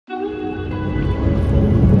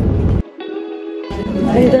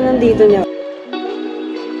Ito nandito niya.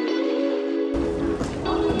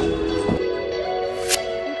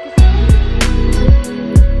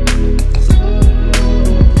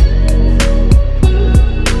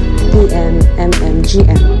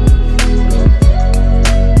 GM.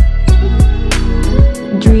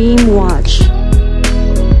 Dream watch.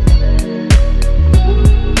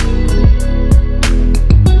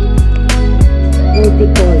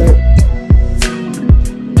 Multicolor.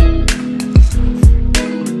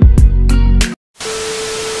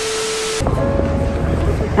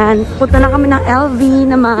 And punta na kami ng LV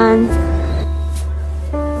naman.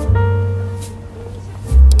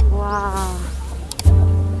 Wow.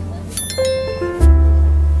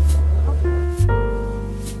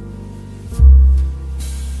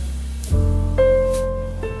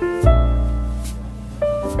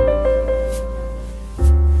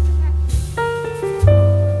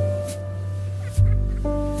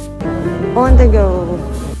 On the go.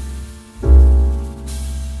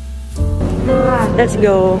 Let's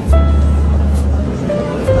go.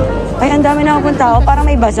 Ay, ang dami na pupunta. Oh, parang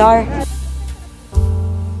may bazaar.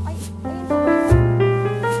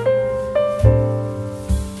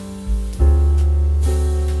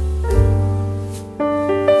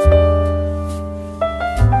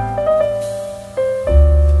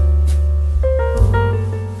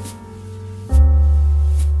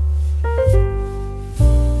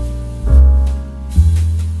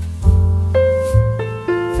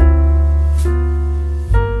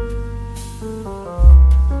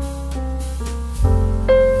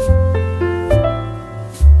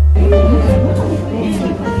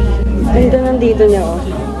 Dito niya, oh.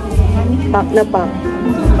 Pack na pack.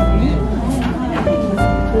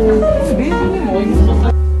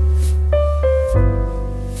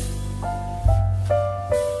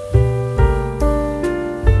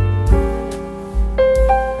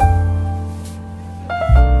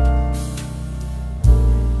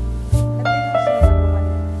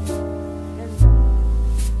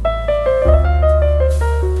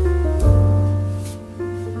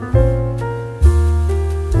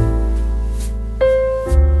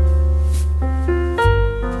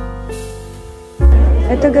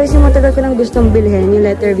 Ito guys, yung matagal ko nang gustong bilhin, yung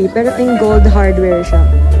letter V, pero yung gold hardware siya.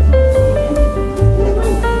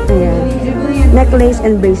 Ayan. Necklace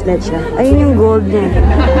and bracelet siya. Ayun yung gold niya.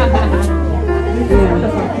 Ayan.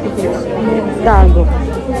 Tago.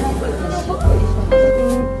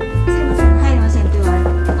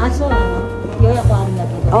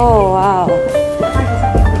 Oh, wow.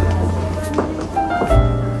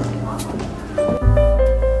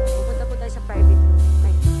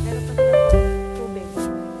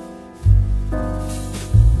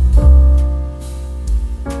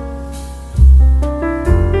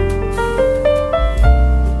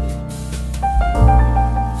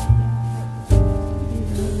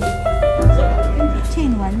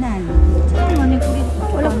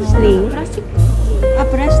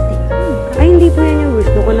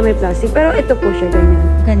 Plastic. Pero ito po siya, ganyan.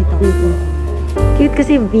 Ganito. Cute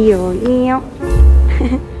kasi V, oh. Cute.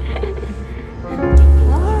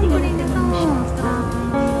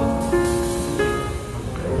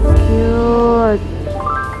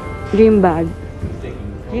 Dream bag.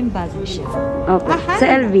 Dream bag siya. Okay. Sa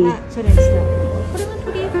LV.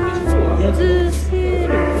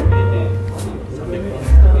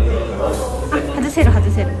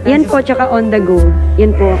 Yan po, tsaka on the go.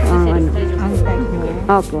 Yan po, ano. Ang type mo.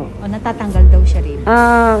 Opo. O, natatanggal daw siya rin.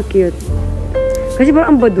 Ah, cute. Kasi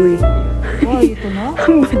parang ang baduy. Oh, ito no?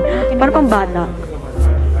 Parang pang bata.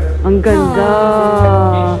 Ang ganda.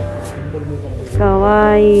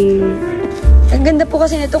 Kawaii. Ang ganda po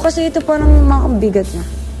kasi nito. Kasi ito parang mga bigat niya.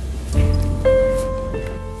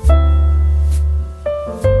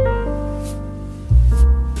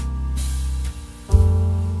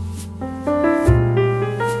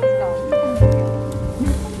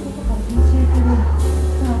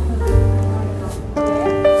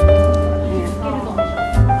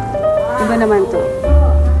 Naman to.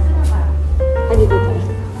 Ay, dito tayo.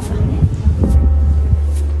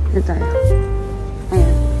 Dito tayo.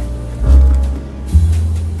 Ayan.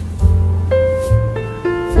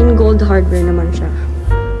 In gold hardware naman siya.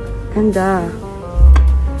 Ganda.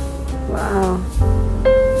 Wow.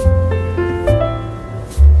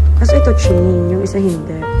 Kaso ito chain, yung isa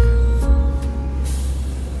hindi.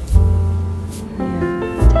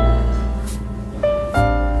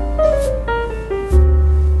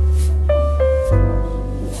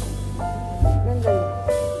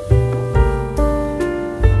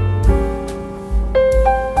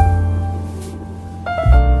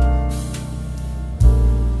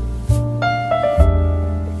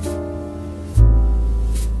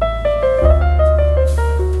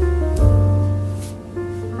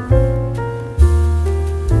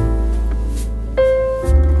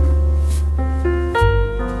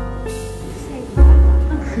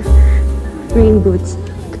 Rain boots.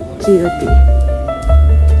 Cutie.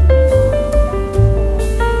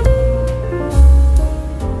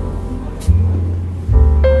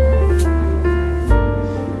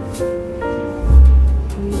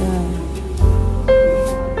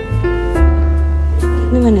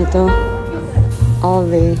 Ano naman ito?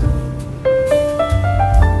 Always.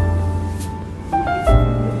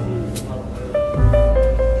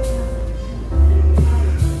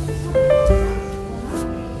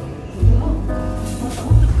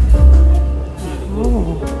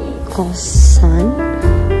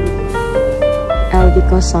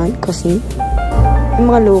 Coussin. Coussin.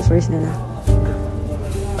 Yung mga loafers nila.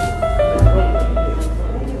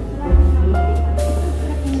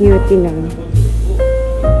 Cutie lang.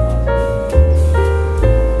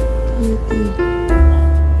 Cutie.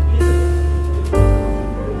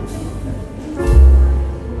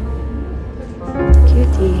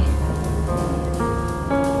 Cutie.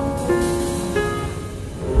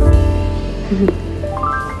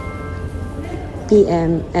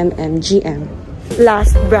 PM, MM, GM.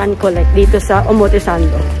 Last brand collect dito sa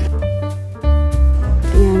Omotesando.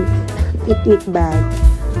 Ayan. Picnic bag.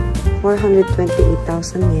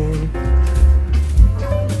 428,000 yen.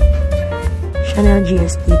 Chanel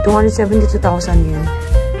GST. 272,000 yen.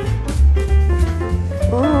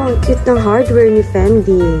 Oh, cute ng hardware ni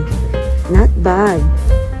Fendi. Not bad.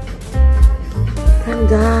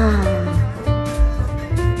 Ganda.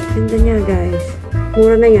 Ganda niya, guys.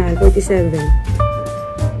 Mura na yan. 47.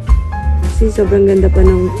 Sobrang ganda pa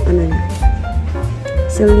ng ano niya.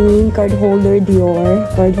 Celine, card holder, Dior,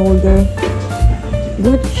 card holder,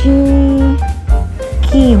 Gucci,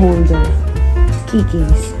 key holder, key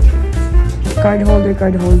case, card holder,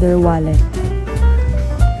 wallet,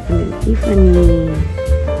 and then Tiffany,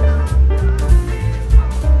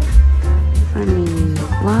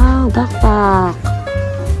 wow, backpack.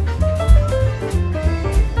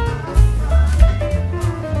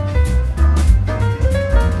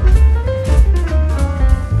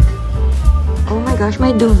 Gosh,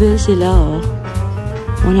 may Bvlgari sila, oh.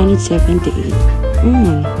 178.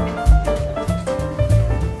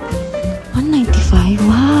 195.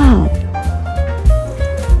 Wow.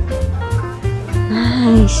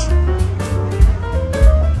 Nice.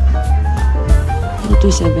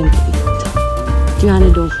 278.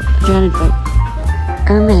 305.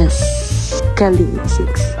 Hermes. Kelly. 6.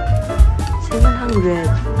 700.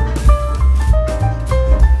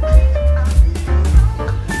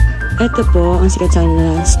 Ito po, ang sikat sa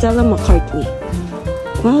kanila, Stella McCartney.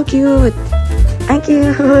 Wow, cute! Ang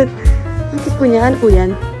cute! Ang cute po niya. Ano po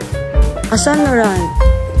yan? Saint Laurent.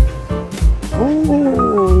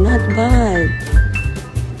 Oh, not bad.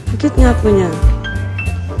 Ang cute nga po niya.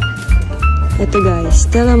 Ito guys,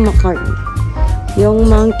 Stella McCartney. Yung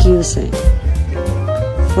Mang Coussin.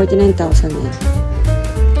 49,000 yan.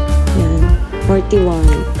 Yan. 41.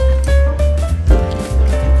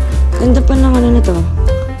 Ganda pa lang ano na to.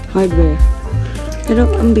 Hardware.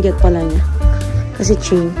 Pero ang bigat pala niya. Kasi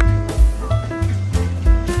chain.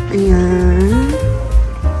 Ayan.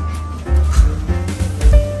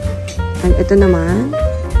 And ito naman.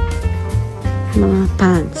 Mga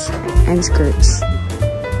pants and skirts.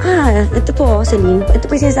 Ito po, Celine.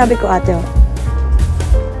 Ito po yung sinasabi ko, ate.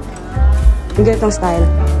 Ang ganitong style.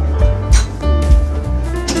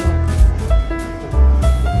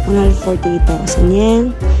 148,000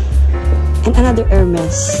 yen. And another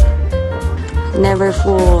Hermes. Never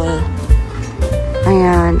full.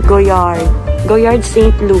 Ayan. Goyard. Goyard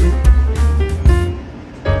St. Louis.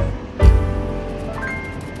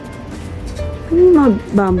 Ano yung mga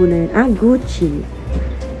bamboo na yun? Gucci.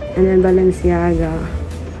 And then Balenciaga.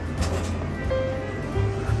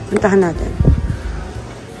 Puntahan natin.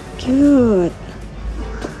 Cute.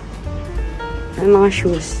 Ang mga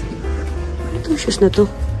shoes. Ano itong shoes na to?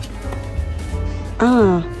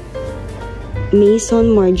 Maison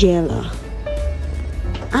Margiela.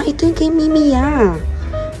 Ito yung kay Mimiya.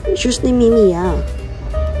 Shoes ni Mimiya.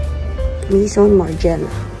 Maison Margiela.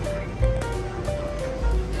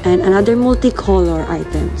 And another multicolor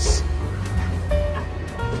items.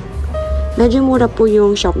 Medyo mura po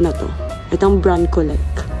yung shop na to. Itong brand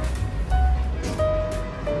collect.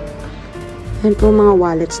 Yan po mga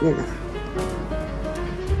wallets nila.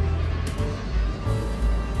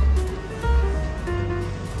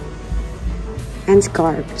 And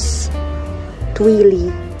scarves.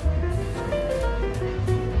 Twilly.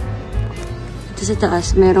 Ito sa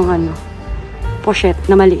taas, merong pochette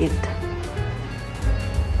na maliit.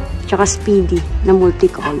 Tsaka Speedy na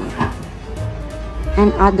multicolor.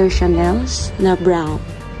 And other Chanels na brown.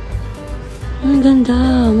 Ang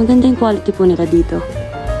ganda. Maganda yung quality po nila dito.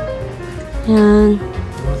 Yan.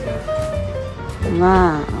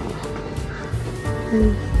 Wow.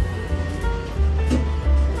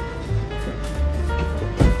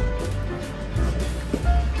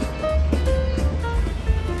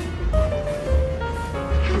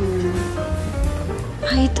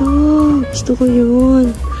 Ay, ito. Gusto ko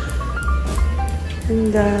yun.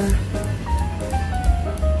 Ganda.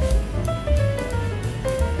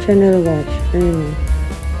 Channel watch. Ayun.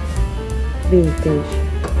 Vintage.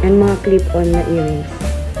 And mga clip-on na earrings.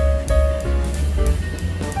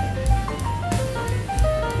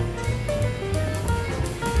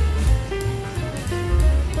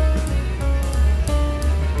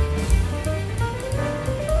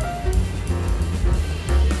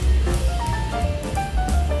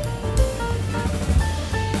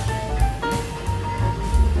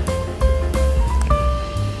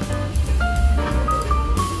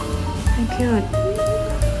 Cute.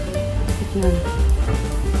 Yan.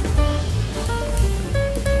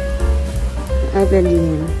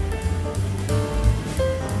 Evelyn.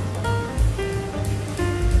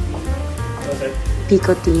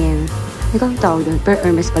 Picotin. Ikaw ang tawag doon. Per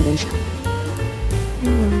Hermes pa din siya.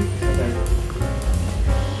 Ayan.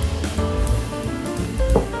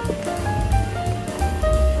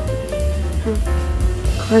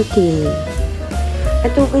 Cartier.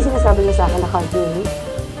 Ito po yung sinasabi niya sa akin na Cartier.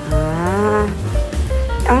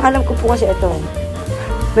 Ang alam ko po kasi ito.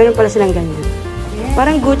 Meron pala silang ganyan.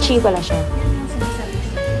 Parang Gucci pala siya.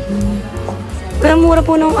 Pero mura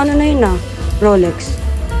po nung ano na yun Rolex.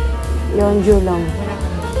 Yun, Jewel lang.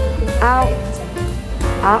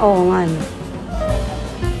 Oo nga.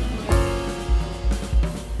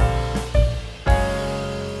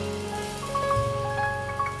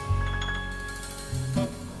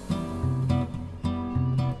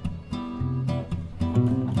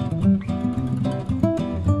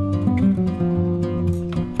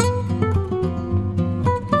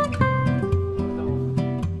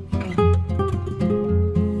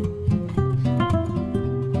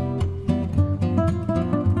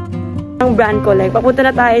 Ang brand collect. Papunta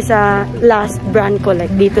na tayo sa last brand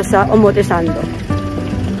collect dito sa Omotesando.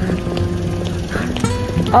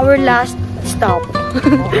 Our last stop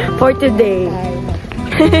for today.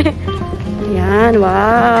 Yan,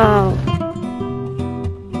 wow.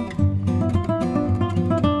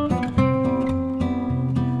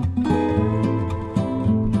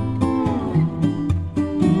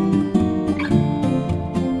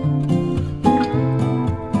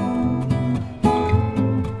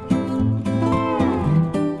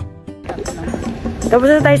 Tapos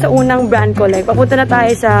na tayo sa unang brand collect. Papunta na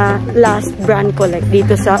tayo sa last brand collect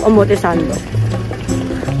dito sa Omotesando.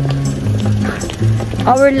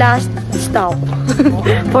 Our last stop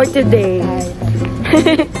for today.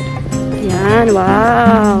 Yan,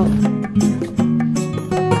 wow.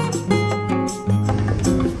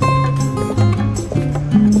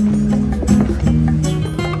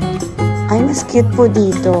 Ay, mas cute po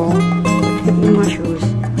dito. Yung mga shoes.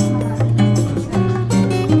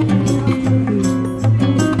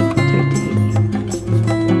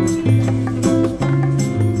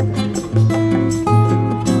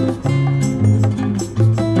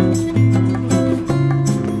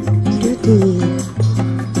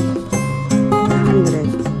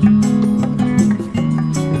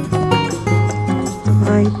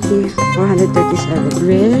 $437.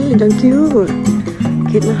 Red, ang cute.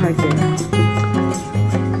 Cute na heart there.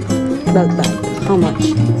 Belt bag. How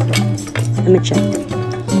much? Let me check.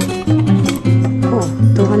 Oh,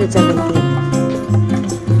 $217.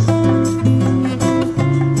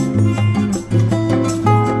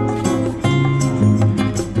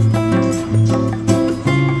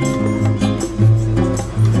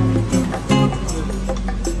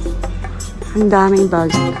 Ang daming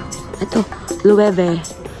bags. Ito, Loewe.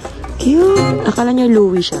 Cute! Akala niyo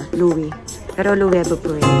Louis siya. Louis. Pero Loewe po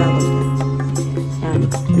rin. Yan.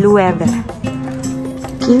 Loewe.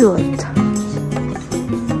 Cute.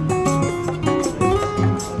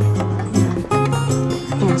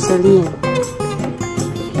 Yan. Celine.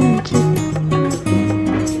 Cute.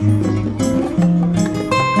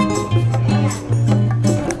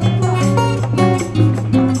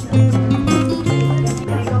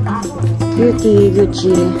 Cutie,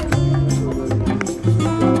 Gucci.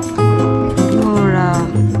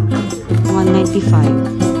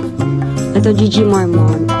 $195. Ito, Gigi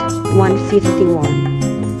Marmont. $151.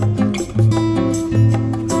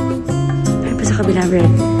 Ay pa sa kabila, red.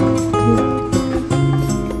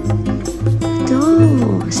 Ito,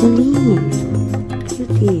 Celine.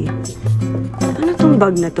 Cutie. Ano tong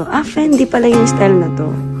bag na to? Fendi pala yung style na to.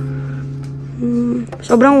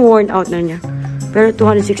 Sobrang worn out na niya. Pero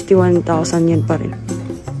 261,000 yan pa rin.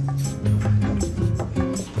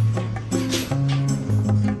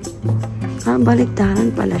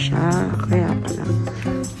 Baliktaran pala siya. Kaya pala.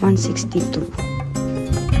 162.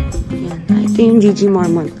 Yan. Ito yung Gigi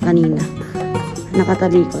Marmont kanina.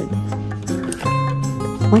 Nakatalikod.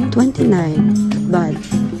 129. Bad.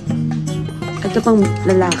 Ito pang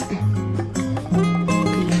lalaki.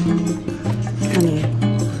 Ano yun?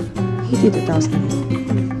 82,000.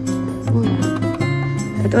 Oh,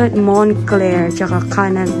 yeah. Ito at Montclair tsaka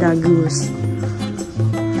Canada Goose.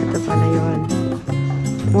 Ito pala yun.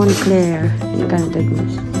 Montclair and Canada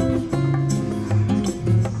Goose.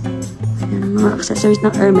 Yan, mga accessories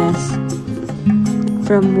ng Hermes.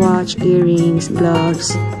 From watch, earrings,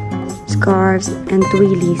 gloves, scarves, and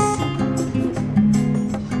twillies.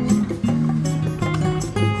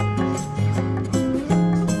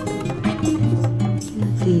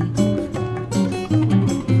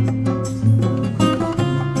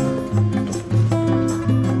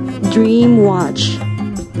 Dream watch.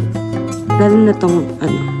 Lalo na tong,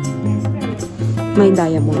 ano, may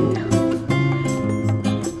diamond.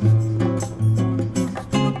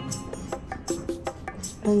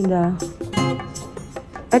 Ganda.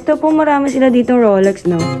 Ito po, marami sila ditong Rolex,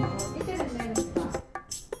 no?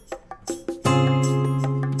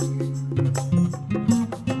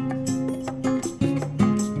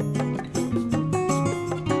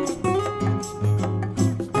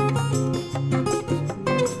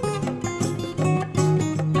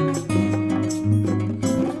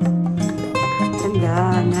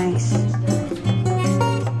 Nice.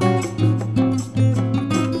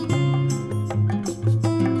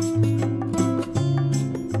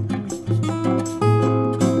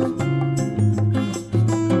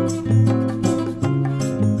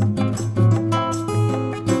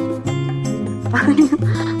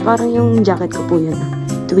 Parang yung jacket ko po yun.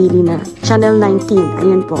 Twilly na. Chanel 19.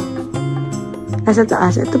 Ayun po. Nasa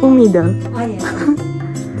taas. Ito pong middle.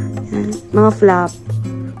 Mga flap.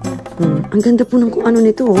 Ang ganda po ng kung ano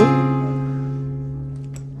nito, oh.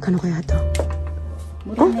 Kano kaya ito?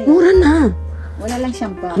 Mura na. Wala lang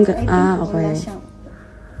siyang pa. Okay.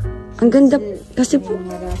 Ang ganda, kasi po.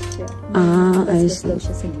 I see.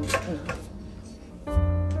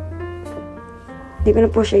 Hindi ko na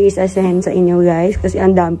po siya isa-send sa inyo, guys, kasi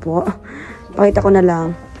ang dami po. Pakita ko na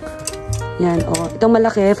lang. Yan, oh. Itong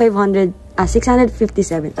malaki,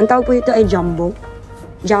 657. Ang tawag po ito ay jumbo.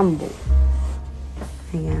 Jumbo.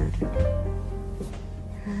 Ayan.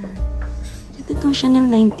 Ito itong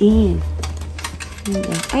Chanel 19.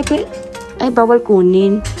 Ay, bawal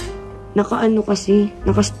kunin. Naka-ano kasi.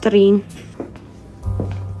 Naka-string.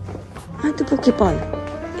 Ito po, Keepall.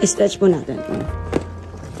 I-stretch po natin.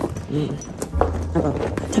 Ayan.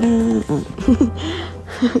 Tada!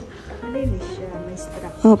 Malinis siya. May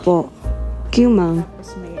strap. Opo. Qmang.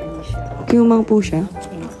 Tapos may ano siya. Qmang po siya.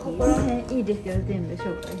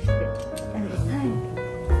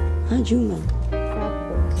 Juma.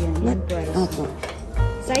 Tapos, yan. Opo.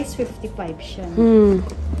 Size 55 siya.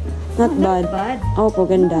 Not bad. Opo,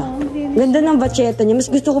 ganda. Ganda ng vachetta niya. Mas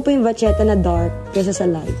gusto ko pa yung vachetta na dark kaysa sa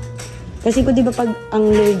light. Kasi po, di ba pag ang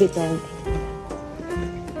Louis Vuitton,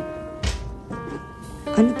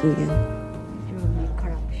 ano po yan? May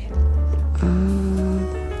crack siya.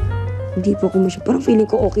 Hindi po kumusya. Parang feeling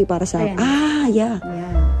ko okay para sa akin. Yeah.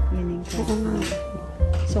 Yan. Yan yung crack.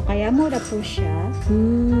 So, kaya mura po siya.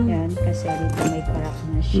 Yan, kasi dito may crack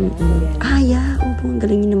na siya. Yeah. Opo, ang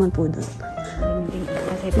galing niyo naman po doon.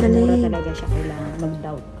 Kasi pag mura talaga siya, kailangan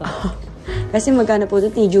mag-doubt ka. Kasi magkano po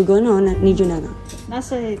doon? Ni Jugo, no? Ni Junana.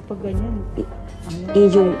 Nasa pag ganyan. Ni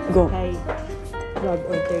Jugo. Kay 12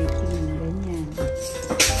 or 13, ganyan.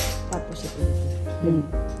 Tapos ito.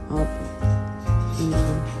 Opo.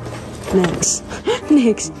 Next.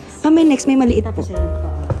 Next. May next. May maliit po. Tapos yun pa.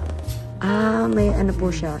 May ano po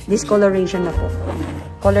siya. Discoloration na po.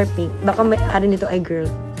 Color pink. Baka may ari nito ay girl.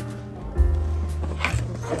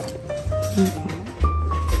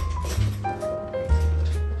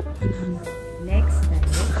 Next.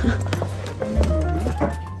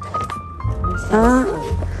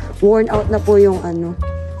 Worn out na po yung ano.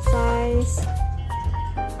 Size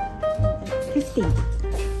 50.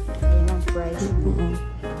 Ayan ang price.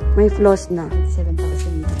 May floss na.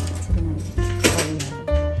 7,700.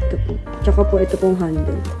 Ito po. Tsaka po ito pong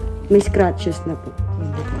handle. May scratches na po.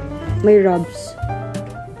 May rubs.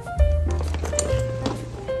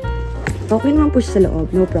 Okay naman po siya sa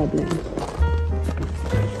loob. No problem.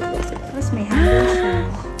 Tapos may handle siya.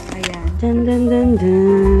 Ayan. Dun, dun, dun,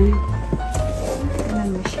 dun.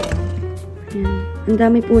 Ano siya? Ayan. Ang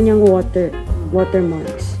dami po niyang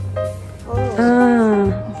watermarks.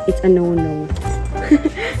 It's a no-no.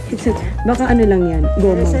 Baka ano lang yan.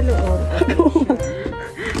 Gomang. Sa loob.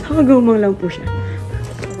 Gomang lang po siya.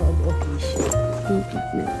 Sa loob okay siya.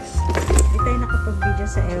 Next. nakapag-video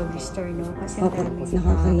sa LV store, no? Kasi ang Opo, dami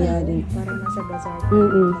nakakahiya din. parang nasa bazaar.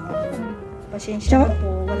 Pasensya Tsaka, na po,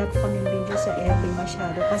 wala po kami video sa LV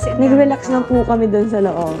masyado. Kasi nag-relax lang po kami doon sa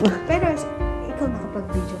loob. Pero ikaw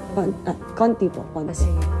nakapag-video ko. Konti po, konti. Kasi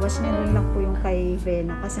watch niya rin lang po yung kay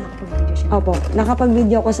Vena kasi nakapag-video siya. Opo,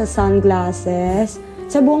 nakapag-video ko sa sunglasses.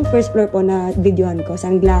 Sa buong first floor po na videohan ko,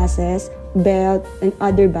 sunglasses, belt, and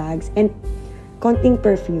other bags, and konting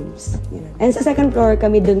perfumes. Yan. And sa second floor,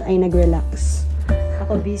 kami doon ay nag-relax.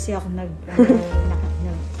 Ako busy ako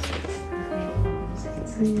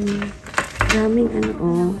Daming ano,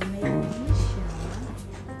 oh.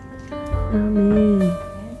 Daming.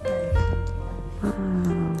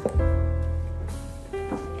 Wow.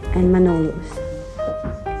 And Manolos.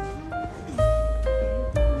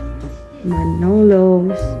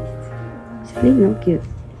 Manolos. Celine, no? Cute.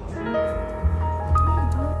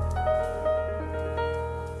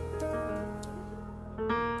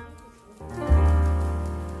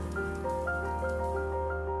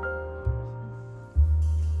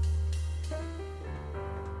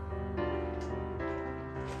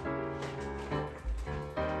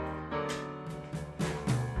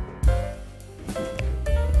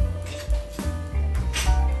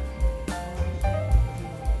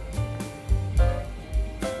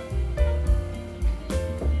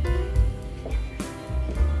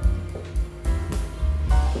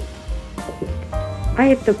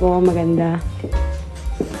 Ay, ito po, maganda.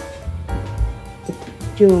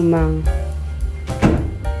 Jumang.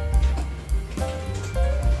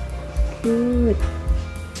 Cute.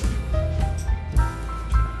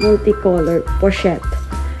 Multicolor pochette.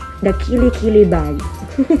 The Kili bag.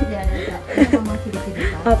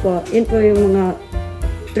 Apo, yun po yung mga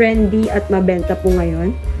trendy at mabenta po ngayon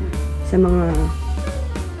sa mga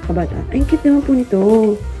kabataan. Ay, cute naman po nito.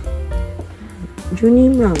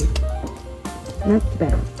 Junimang. Not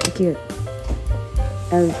bad. Cute.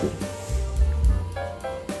 LV.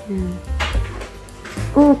 Yeah.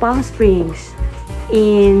 Oh, palm springs.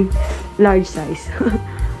 In large size.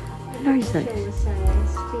 Large size.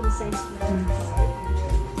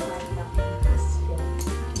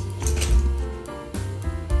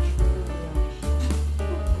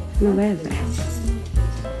 Loewe.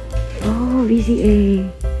 Oh, VCA.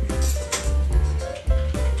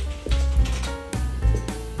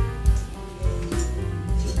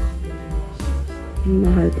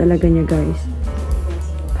 Mahal talaga niya, guys.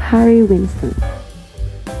 Harry Winston.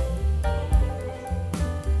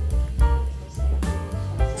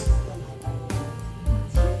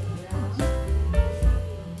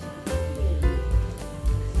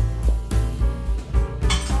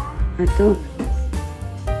 Ito.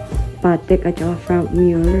 Patek at saka Franck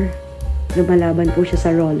Muller. Lumalaban po siya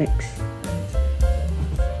sa Rolex.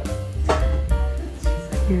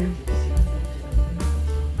 Yan.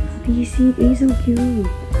 PCA, so cute.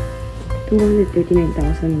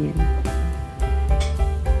 239,000 yen.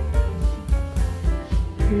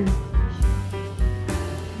 Yeah.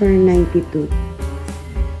 For 92.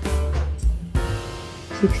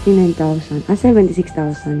 69,000.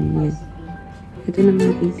 76,000 yen. Ito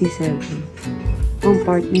naman 87. Ang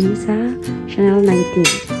partner sa Chanel 19.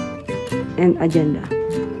 And agenda.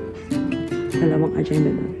 Dalawang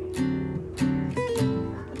agenda doon.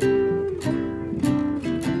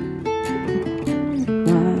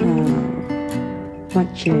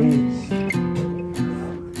 Watches.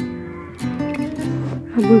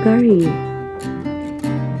 Bvlgari.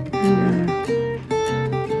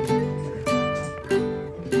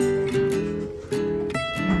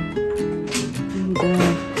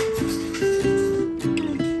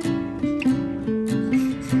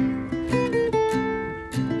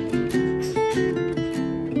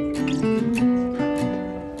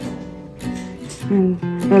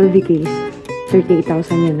 LV case.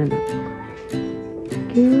 38,000 yan na.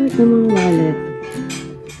 Cute namang wallet.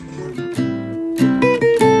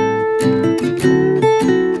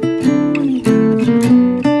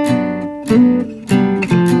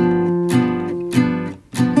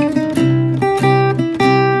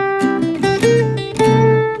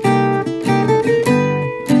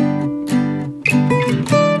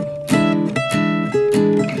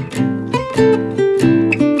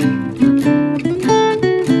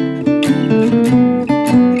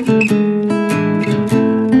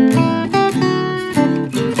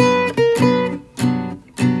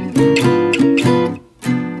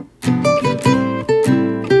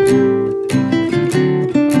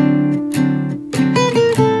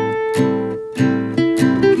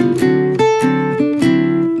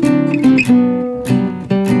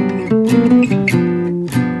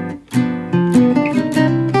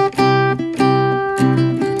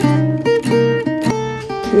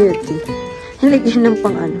 Nilagyan ng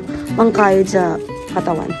pang ano, pangkayod sa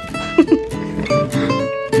katawan.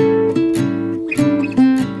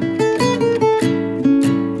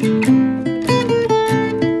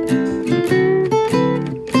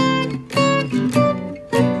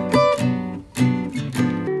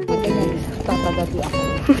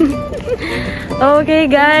 Okay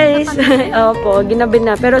guys, opo, ginabi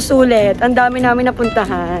na, pero sulit, ang dami namin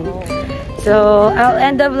napuntahan. So, I'll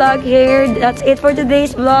end the vlog here. That's it for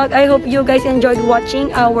today's vlog. I hope you guys enjoyed watching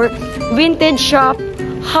our vintage shop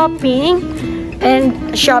hopping and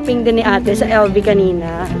shopping din ni ate sa LV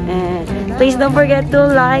kanina. And please don't forget to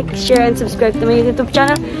like, share, and subscribe to my YouTube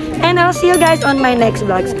channel. And I'll see you guys on my next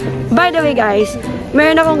vlogs. By the way guys,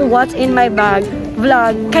 meron akong what's in my bag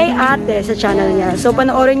vlog kay ate sa channel niya. So,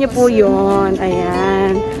 panoorin niyo po yun.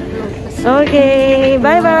 Ayan. Okay.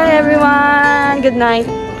 Bye-bye everyone. Good night.